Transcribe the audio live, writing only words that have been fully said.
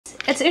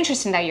it's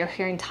interesting that you're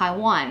here in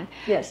Taiwan.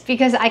 Yes.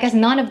 Because I guess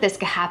none of this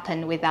could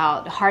happen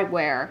without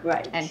hardware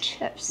and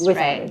chips.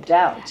 Without a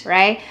doubt.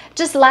 Right?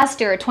 Just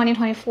last year,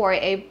 2024,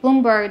 a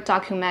Bloomberg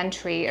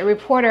documentary, a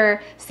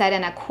reporter said,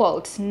 and I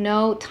quote,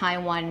 "No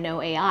Taiwan,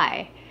 no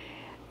AI."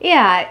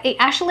 Yeah, it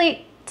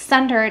actually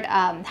centered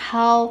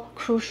how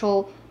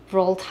crucial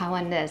role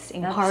Taiwan is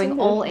in powering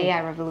all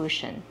AI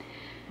revolution.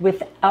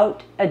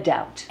 Without a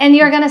doubt. And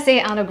you're going to say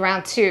it on the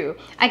ground too.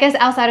 I guess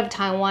outside of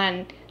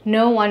Taiwan,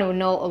 no one will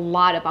know a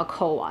lot about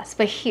CoWoS.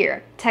 But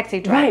here, taxi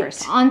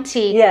drivers, on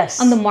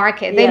the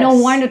market, they know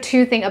one or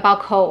two things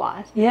about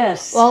CoWoS.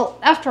 Yes. Well,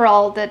 after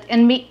all, the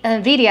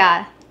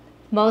NVIDIA,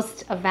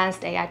 most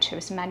advanced AI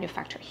chips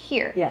manufactured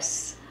here.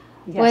 Yes.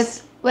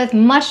 Yes. With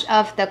much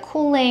of the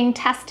cooling,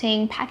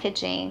 testing,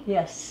 packaging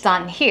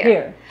done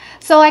here.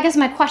 So I guess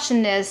my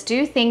question is, do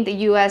you think the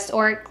US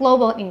or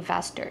global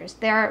investors,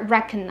 they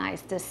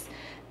recognize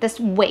this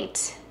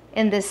weight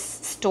in this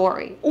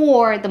story,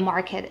 or the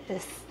market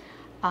is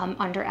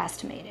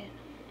underestimated?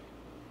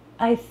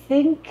 I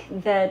think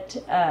that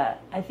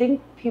I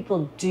think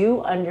people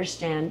do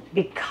understand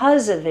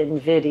because of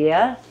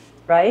NVIDIA,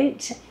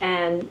 right?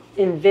 And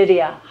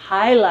NVIDIA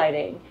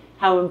highlighting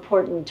how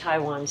important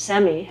Taiwan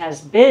Semi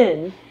has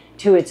been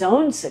to its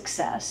own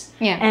success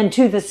and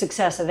to the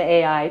success of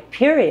AI,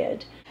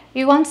 period.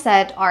 You once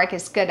said ARK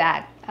is good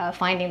at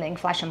finding the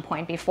inflection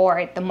point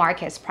before the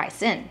market is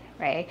priced in,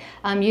 right?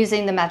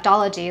 Using the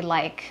methodology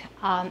like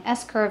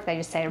S-curve that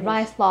you say,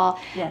 Rice law.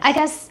 I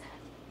guess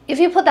if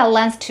you put that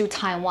lens to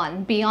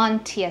Taiwan,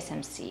 beyond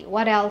TSMC,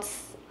 what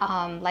else,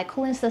 like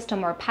cooling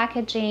system or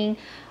packaging,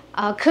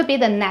 could be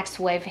the next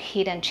wave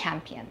hidden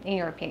champion, in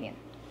your opinion?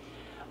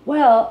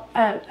 Well,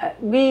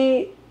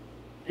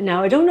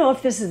 now I don't know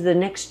if this is the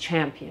next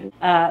champion,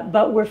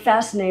 but we're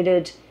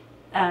fascinated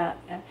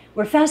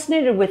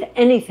with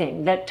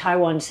anything that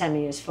Taiwan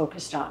Semi is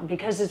focused on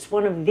because it's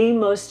one of the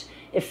most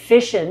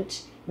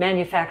efficient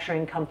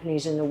manufacturing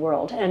companies in the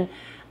world. And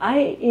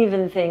I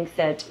even think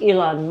that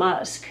Elon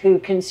Musk, who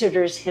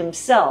considers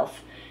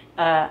himself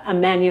a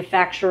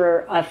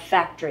manufacturer of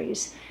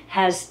factories,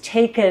 has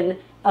taken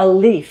a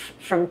leaf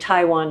from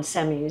Taiwan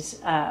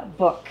Semi's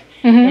book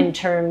in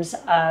terms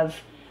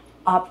of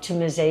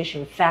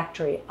optimization,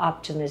 factory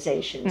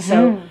optimization.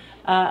 So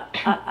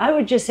I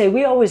would just say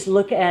we always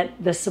look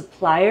at the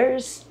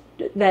suppliers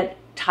that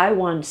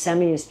Taiwan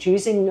Semi is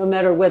choosing, no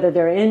matter whether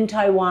they're in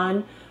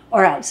Taiwan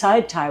or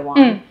outside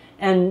Taiwan.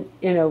 And,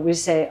 we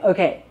say,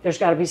 okay, there's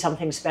got to be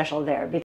something special there.